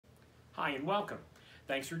Hi and welcome.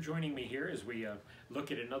 Thanks for joining me here as we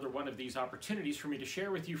look at another one of these opportunities for me to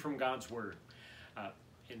share with you from God's Word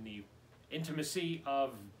in the intimacy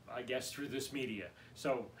of, I guess, through this media.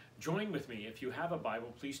 So join with me. If you have a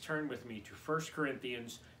Bible, please turn with me to 1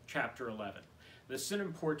 Corinthians chapter 11. This is an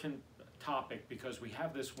important topic because we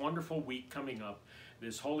have this wonderful week coming up,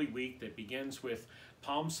 this Holy Week that begins with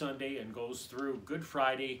Palm Sunday and goes through Good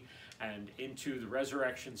Friday and into the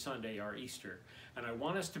Resurrection Sunday, our Easter. And I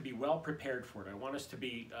want us to be well prepared for it. I want us to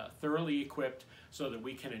be thoroughly equipped so that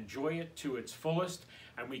we can enjoy it to its fullest,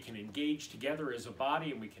 and we can engage together as a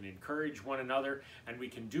body, and we can encourage one another, and we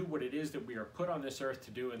can do what it is that we are put on this earth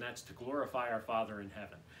to do, and that's to glorify our Father in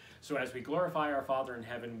heaven. So as we glorify our Father in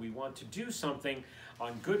heaven, we want to do something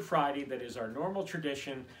on Good Friday that is our normal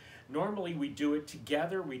tradition. Normally we do it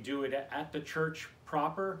together. We do it at the church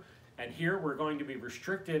proper, and here we're going to be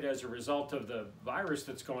restricted as a result of the virus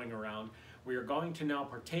that's going around. We are going to now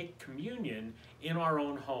partake communion in our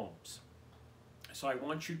own homes. So I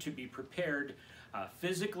want you to be prepared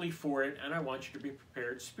physically for it, and I want you to be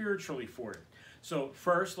prepared spiritually for it. So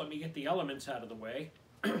first, let me get the elements out of the way.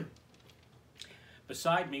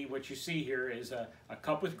 Beside me, what you see here is a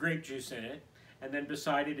cup with grape juice in it, and then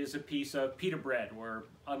beside it is a piece of pita bread or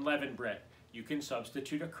unleavened bread. You can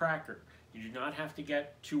substitute a cracker. You do not have to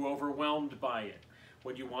get too overwhelmed by it.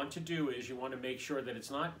 What you want to do is you want to make sure that it's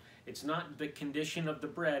not the condition of the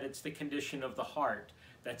bread, it's the condition of the heart.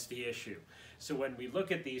 That's the issue. So when we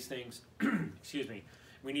look at these things, excuse me,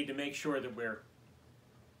 we need to make sure that we're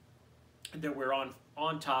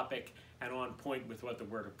on topic and on point with what the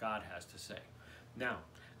Word of God has to say. Now,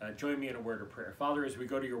 join me in a word of prayer. Father, as we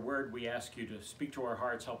go to your Word, we ask you to speak to our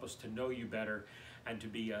hearts, help us to know you better, and to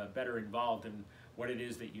be better involved in what it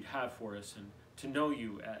is that you'd have for us, and to know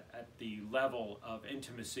you at the level of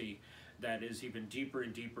intimacy that is even deeper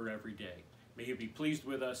and deeper every day. May you be pleased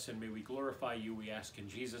with us, and may we glorify you, we ask in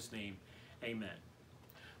Jesus' name, amen.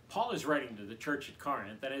 Paul is writing to the church at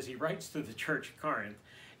Corinth, and as he writes to the church at Corinth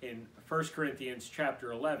in 1 Corinthians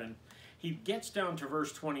chapter 11, he gets down to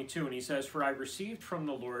verse 22, and he says, "For I received from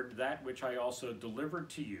the Lord that which I also delivered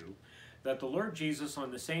to you, that the Lord Jesus,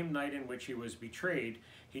 on the same night in which he was betrayed,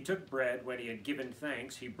 he took bread. When he had given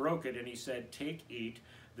thanks, he broke it, and he said, 'Take, eat,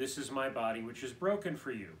 this is my body, which is broken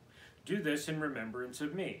for you. Do this in remembrance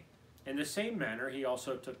of me.' In the same manner, he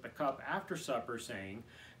also took the cup after supper, saying,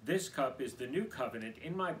 'This cup is the new covenant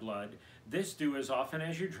in my blood. This do as often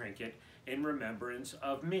as you drink it in remembrance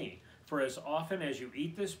of me. For as often as you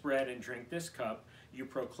eat this bread and drink this cup, you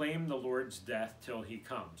proclaim the Lord's death till he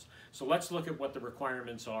comes.'" So let's look at what the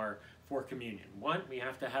requirements are for communion. One, we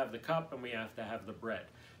have to have the cup and we have to have the bread.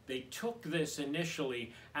 They took this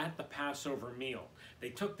initially at the Passover meal. They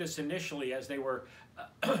took this initially as they were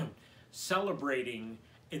celebrating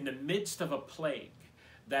in the midst of a plague,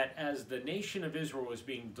 that as the nation of Israel was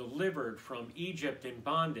being delivered from Egypt in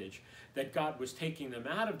bondage, that God was taking them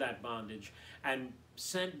out of that bondage and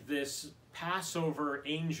sent this Passover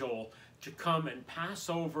angel to come and pass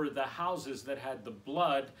over the houses that had the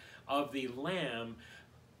blood of the lamb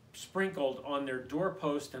sprinkled on their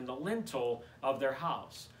doorpost and the lintel of their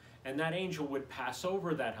house. And that angel would pass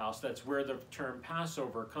over that house. That's where the term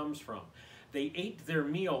Passover comes from. They ate their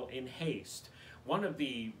meal in haste. One of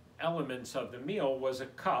the elements of the meal was a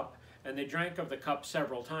cup, and they drank of the cup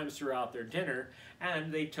several times throughout their dinner,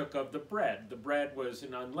 and they took of the bread. The bread was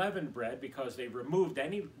an unleavened bread because they removed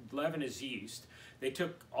any leaven is yeast. They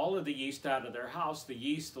took all of the yeast out of their house, the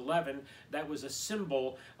yeast, the leaven, that was a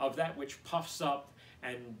symbol of that which puffs up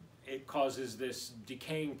and it causes this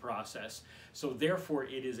decaying process. So therefore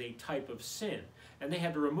it is a type of sin. And they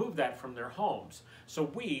had to remove that from their homes. So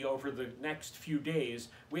we, over the next few days,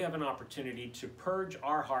 we have an opportunity to purge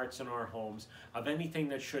our hearts and our homes of anything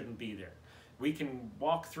that shouldn't be there. We can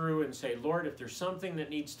walk through and say, Lord, if there's something that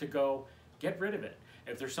needs to go, get rid of it.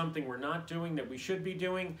 If there's something we're not doing that we should be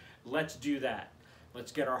doing, let's do that.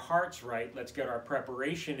 Let's get our hearts right. Let's get our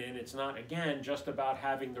preparation in. It's not, again, just about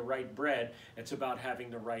having the right bread. It's about having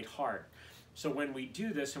the right heart. So when we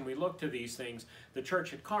do this and we look to these things, the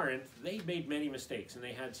church at Corinth, they made many mistakes and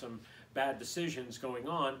they had some bad decisions going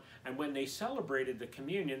on. And when they celebrated the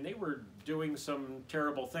communion, they were doing some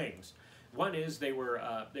terrible things. One is they were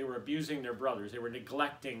abusing their brothers. They were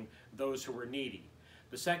neglecting those who were needy.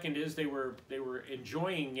 The second is they were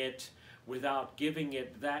enjoying it without giving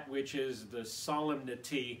it that which is the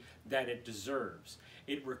solemnity that it deserves.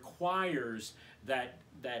 It requires that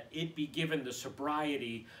it be given the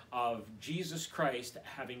sobriety of Jesus Christ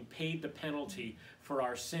having paid the penalty for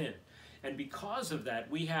our sin. And because of that,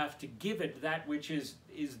 we have to give it that which is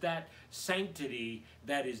that sanctity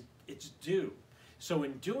that is its due. So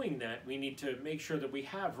in doing that, we need to make sure that we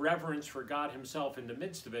have reverence for God himself in the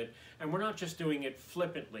midst of it, and we're not just doing it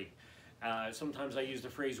flippantly. Sometimes I use the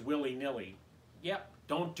phrase willy-nilly. Yep,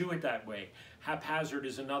 don't do it that way. Haphazard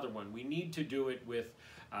is another one. We need to do it with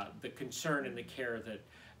the concern and the care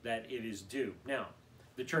that it is due. Now,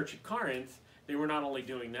 the church at Corinth, they were not only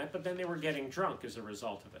doing that, but then they were getting drunk as a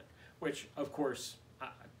result of it, which, of course,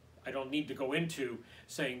 I don't need to go into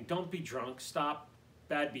saying, don't be drunk, stop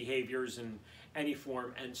bad behaviors in any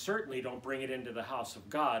form, and certainly don't bring it into the house of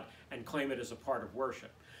God and claim it as a part of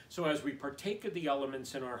worship. So as we partake of the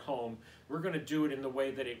elements in our home, we're going to do it in the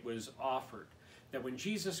way that it was offered. That when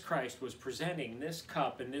Jesus Christ was presenting this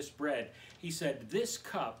cup and this bread, he said, this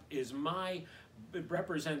cup is it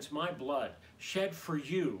represents my blood shed for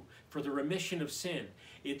you for the remission of sin.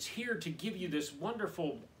 It's here to give you this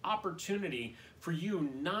wonderful opportunity for you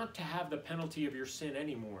not to have the penalty of your sin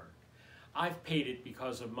anymore. I've paid it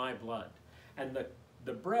because of my blood. And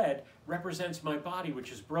the bread represents my body,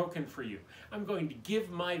 which is broken for you. I'm going to give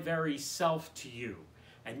my very self to you,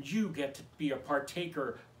 and you get to be a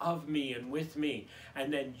partaker of me and with me,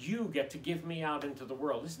 and then you get to give me out into the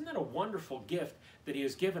world. Isn't that a wonderful gift that he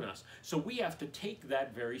has given us? So we have to take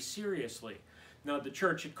that very seriously. Now, the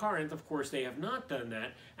church at Corinth, of course, they have not done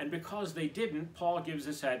that, and because they didn't, Paul gives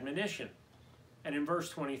this admonition. And in verse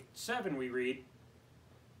 27 we read,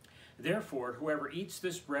 therefore, whoever eats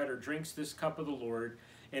this bread or drinks this cup of the Lord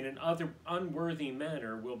in an unworthy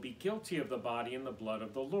manner will be guilty of the body and the blood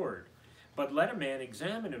of the Lord. But let a man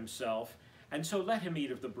examine himself, and so let him eat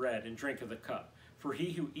of the bread and drink of the cup. For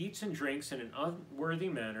he who eats and drinks in an unworthy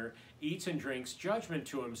manner eats and drinks judgment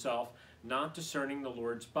to himself, not discerning the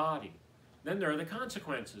Lord's body. Then there are the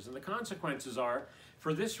consequences, and the consequences are,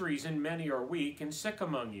 for this reason many are weak and sick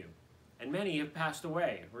among you, and many have passed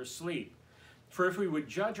away or asleep. For if we would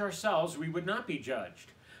judge ourselves, we would not be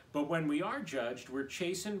judged. But when we are judged, we're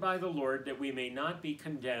chastened by the Lord, that we may not be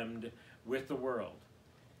condemned with the world.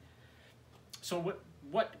 So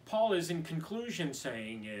what Paul is in conclusion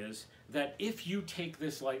saying is that if you take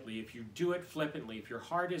this lightly, if you do it flippantly, if your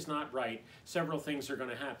heart is not right, several things are going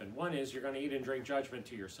to happen. One is you're going to eat and drink judgment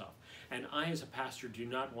to yourself. And I, as a pastor, do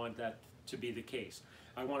not want that to be the case.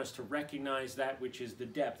 I want us to recognize that which is the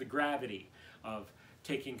depth, the gravity of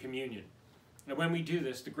taking communion. Now, when we do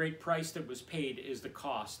this, the great price that was paid is the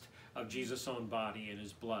cost of Jesus' own body and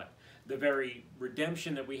his blood. The very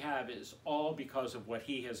redemption that we have is all because of what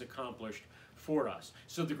he has accomplished for us.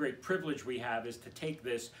 So the great privilege we have is to take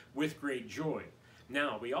this with great joy.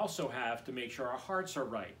 Now, we also have to make sure our hearts are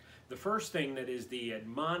right. The first thing that is the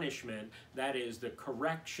admonishment, that is the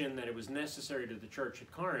correction that it was necessary to the church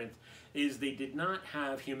at Corinth, is they did not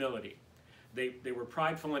have humility. They were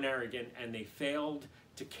prideful and arrogant, and they failed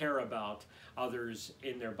to care about others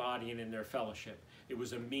in their body and in their fellowship. It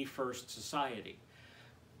was a me-first society.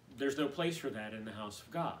 There's no place for that in the house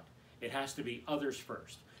of God. It has to be others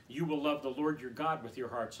first. You will love the Lord your God with your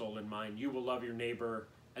heart, soul, and mind. You will love your neighbor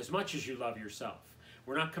as much as you love yourself.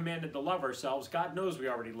 We're not commanded to love ourselves. God knows we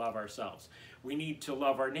already love ourselves. We need to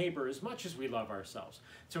love our neighbor as much as we love ourselves.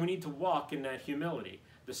 So we need to walk in that humility.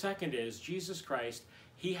 The second is Jesus Christ,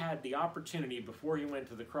 he had the opportunity before he went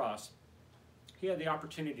to the cross, he had the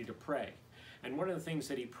opportunity to pray. And one of the things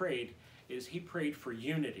that he prayed is he prayed for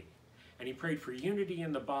unity. And he prayed for unity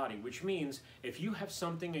in the body, which means if you have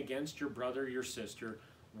something against your brother or your sister,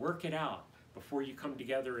 work it out before you come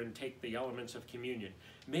together and take the elements of communion.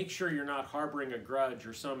 Make sure you're not harboring a grudge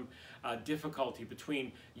or some difficulty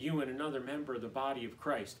between you and another member of the body of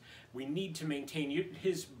Christ. We need to maintain,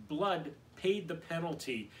 his blood paid the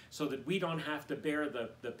penalty so that we don't have to bear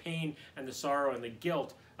the pain and the sorrow and the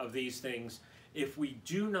guilt of these things. If we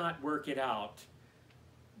do not work it out,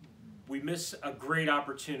 we miss a great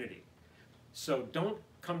opportunity. So don't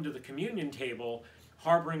come to the communion table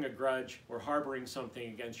harboring a grudge or harboring something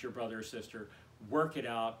against your brother or sister. Work it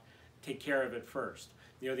out. Take care of it first.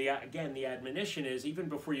 You know, again, the admonition is even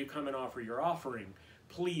before you come and offer your offering,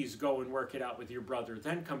 please go and work it out with your brother,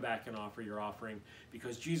 then come back and offer your offering,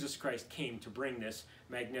 because Jesus Christ came to bring this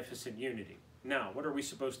magnificent unity. Now, what are we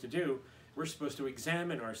supposed to do? We're supposed to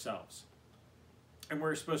examine ourselves. And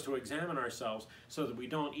we're supposed to examine ourselves so that we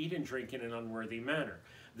don't eat and drink in an unworthy manner.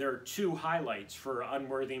 There are two highlights for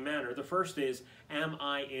unworthy manner. The first is, am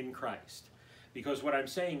I in Christ? Because what I'm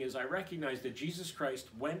saying is I recognize that Jesus Christ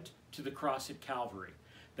went to the cross at Calvary,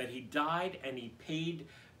 that he died and he paid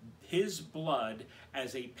his blood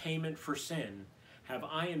as a payment for sin. Have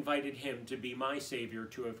I invited him to be my Savior,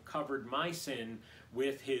 to have covered my sin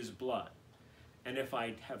with his blood? And if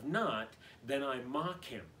I have not, then I mock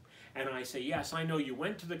him. And I say, yes, I know you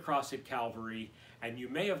went to the cross at Calvary, and you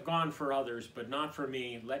may have gone for others, but not for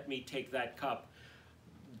me. Let me take that cup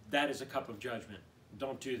that is a cup of judgment.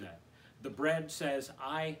 Don't do that. The bread says,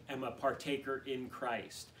 I am a partaker in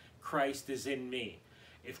Christ. Christ is in me.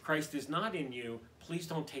 If Christ is not in you, please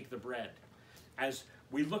don't take the bread. As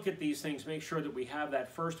we look at these things, make sure that we have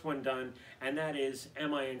that first one done, and that is,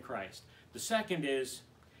 am I in Christ? The second is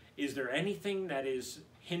there anything that is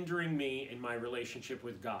hindering me in my relationship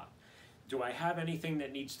with God? Do I have anything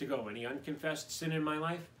that needs to go? Any unconfessed sin in my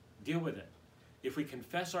life? Deal with it. If we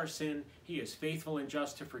confess our sin, he is faithful and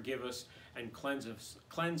just to forgive us and cleanse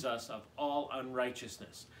us of all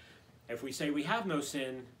unrighteousness. If we say we have no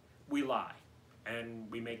sin, we lie, and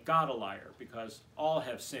we make God a liar, because all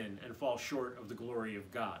have sinned and fall short of the glory of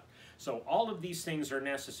God. So all of these things are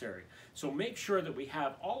necessary. So make sure that we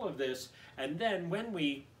have all of this, and then when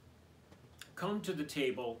we come to the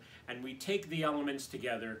table and we take the elements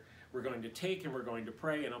together, we're going to take and we're going to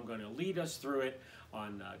pray, and I'm going to lead us through it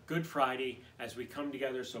on Good Friday as we come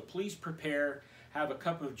together. So please prepare, have a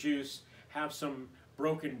cup of juice, have some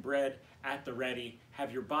broken bread at the ready,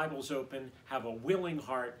 have your Bibles open, have a willing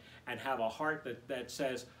heart, and have a heart that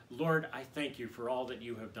says, Lord, I thank you for all that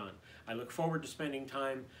you have done. I look forward to spending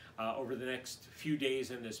time over the next few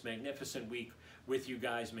days in this magnificent week with you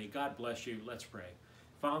guys. May God bless you. Let's pray.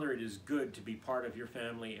 Father, it is good to be part of your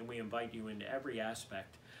family, and we invite you into every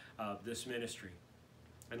aspect of this ministry.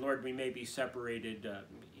 And Lord, we may be separated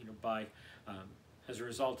as a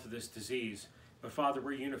result of this disease, but Father,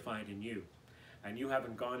 we're unified in you. And you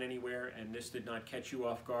haven't gone anywhere, and this did not catch you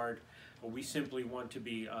off guard. We simply want to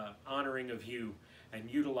be honoring of you and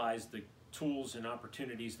utilize the tools and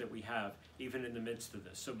opportunities that we have, even in the midst of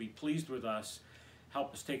this. So be pleased with us.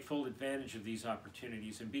 Help us take full advantage of these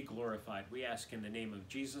opportunities and be glorified. We ask in the name of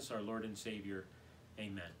Jesus, our Lord and Savior.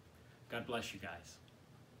 Amen. God bless you guys.